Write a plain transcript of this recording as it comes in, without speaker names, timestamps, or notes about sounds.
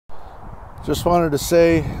Just wanted to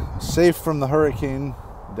say, safe from the hurricane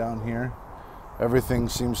down here. Everything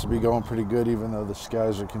seems to be going pretty good, even though the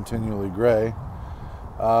skies are continually gray.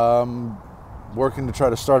 Working to try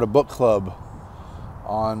to start a book club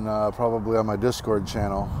on probably on my Discord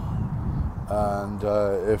channel, and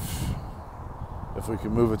if we can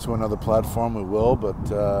move it to another platform, we will. But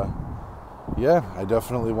yeah, I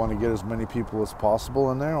definitely want to get as many people as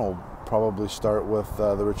possible in there. I'll probably start with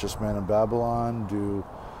The Richest Man in Babylon, do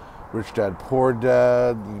Rich Dad Poor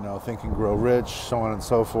Dad, Think and Grow Rich, so on and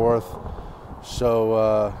so forth.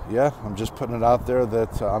 So yeah, I'm just putting it out there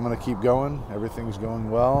that I'm going to keep going. Everything's going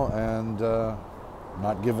well, and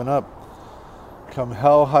not giving up. Come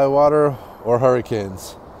hell, high water, or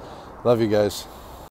hurricanes. Love you guys.